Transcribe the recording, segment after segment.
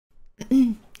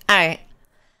Alright.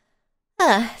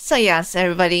 So yes,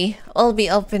 everybody, we'll be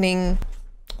opening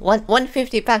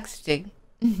 150 packs today.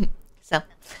 So,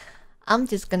 I'm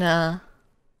just gonna,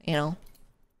 you know,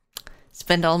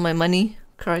 spend all my money.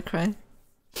 Cry.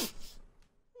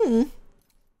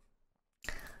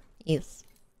 Yes.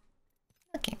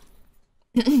 Okay.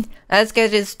 Let's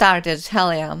get it started.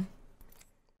 Hell yeah.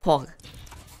 Pog.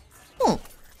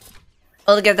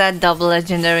 We'll get that double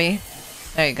legendary.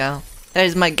 There you go.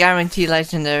 There's my guarantee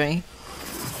legendary.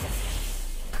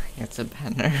 It's a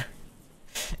banner.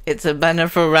 It's a banner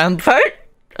for Rampart.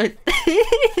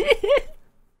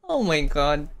 Oh my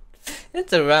god.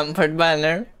 It's a Rampart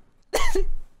banner.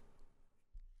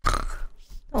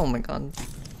 Oh my god.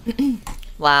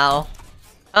 Wow.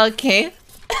 Okay.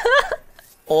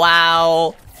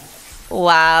 Wow.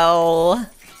 Wow.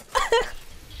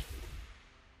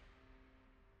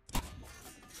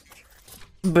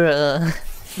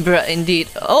 Bruh, indeed.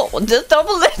 Oh, the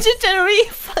double legendary.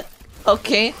 Fuck.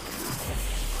 Okay.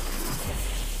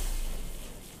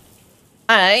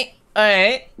 Alright.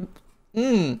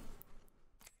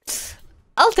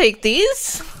 I'll take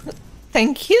these.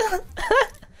 Thank you.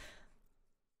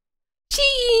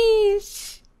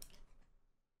 Jeez.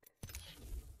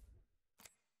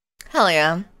 Hell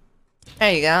yeah.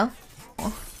 There you go.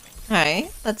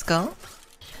 Alright, let's go.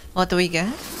 What do we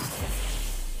get?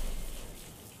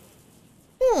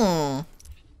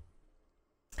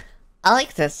 I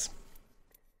like this.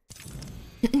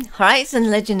 Horizon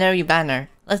Legendary Banner.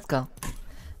 Let's go.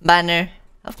 Banner.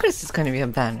 Of course it's gonna be a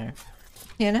banner.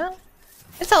 You know?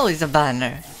 It's always a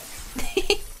banner.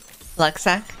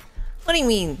 Lucksack? What do you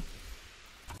mean?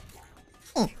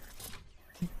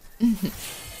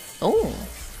 Oh.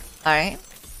 Alright.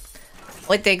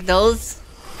 We take those.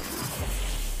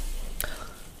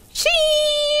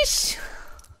 Sheesh!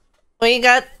 We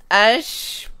got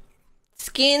Ash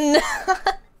skin.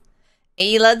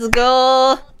 Hey, let's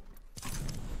go.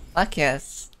 Fuck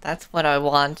yes. That's what I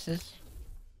wanted.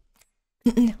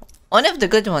 One of the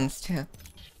good ones too.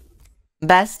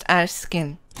 Best Ash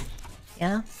skin.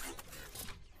 Yeah.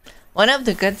 One of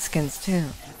the good skins too.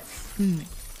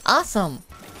 Awesome.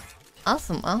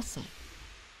 Awesome.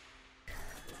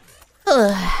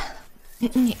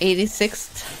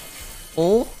 86th.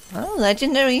 Oh,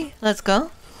 legendary. Let's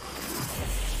go.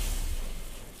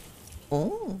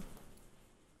 Oh.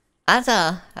 That's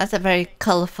a very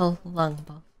colorful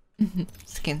longbow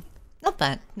skin. Not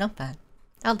bad.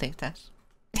 I'll take that.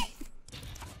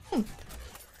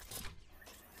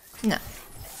 No.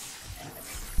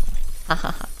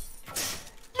 Hahaha.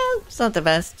 It's not the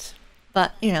best,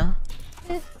 but you know,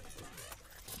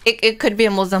 it could be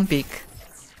a Mozambique.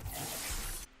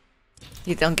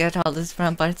 You don't get all this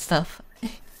Rampart stuff.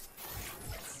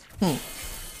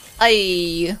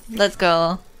 Aye, let's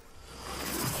go.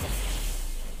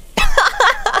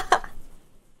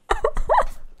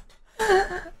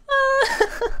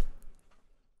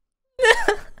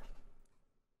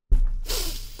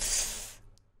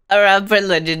 A Rampart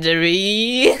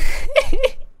legendary.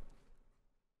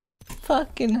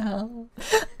 Fucking hell.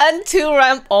 And 2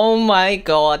 ramp. Oh my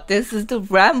god, this is the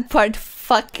Rampart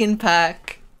fucking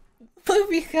pack.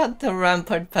 We got the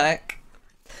Rampart pack.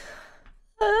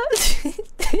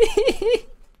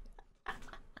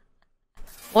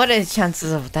 What are the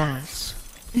chances of that?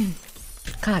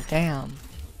 God damn.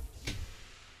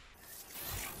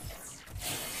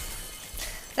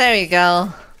 There we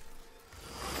go.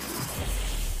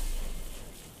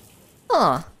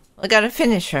 Oh, we got a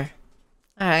finisher.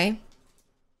 Alright.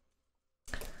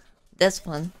 This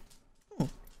one.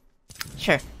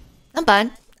 Sure. Not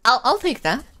bad. I'll take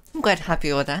that. I'm quite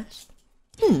happy with that.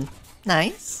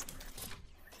 Nice.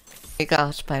 Big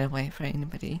ouch, by the way, for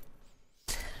anybody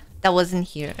that wasn't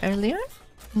here earlier.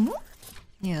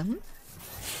 Yeah.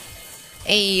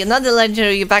 Hey, another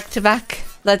legendary back to back.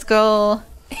 Let's go.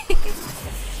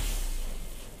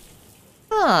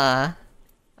 A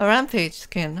rampage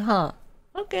skin, huh?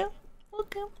 Okay.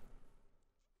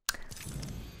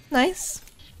 Nice.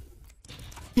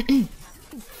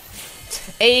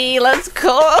 Hey, let's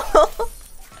go.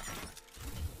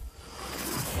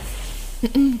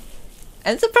 And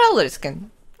it's a Prowler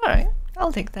skin. Alright,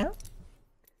 I'll take that.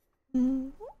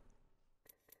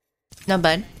 Not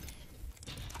bad.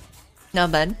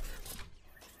 And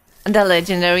the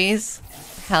legendaries.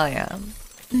 Hell yeah.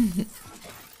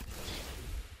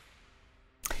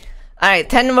 Alright,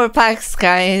 10 more packs,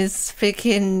 guys.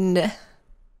 Freaking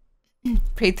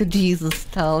pray to Jesus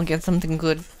that I'll get something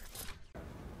good.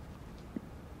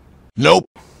 Nope.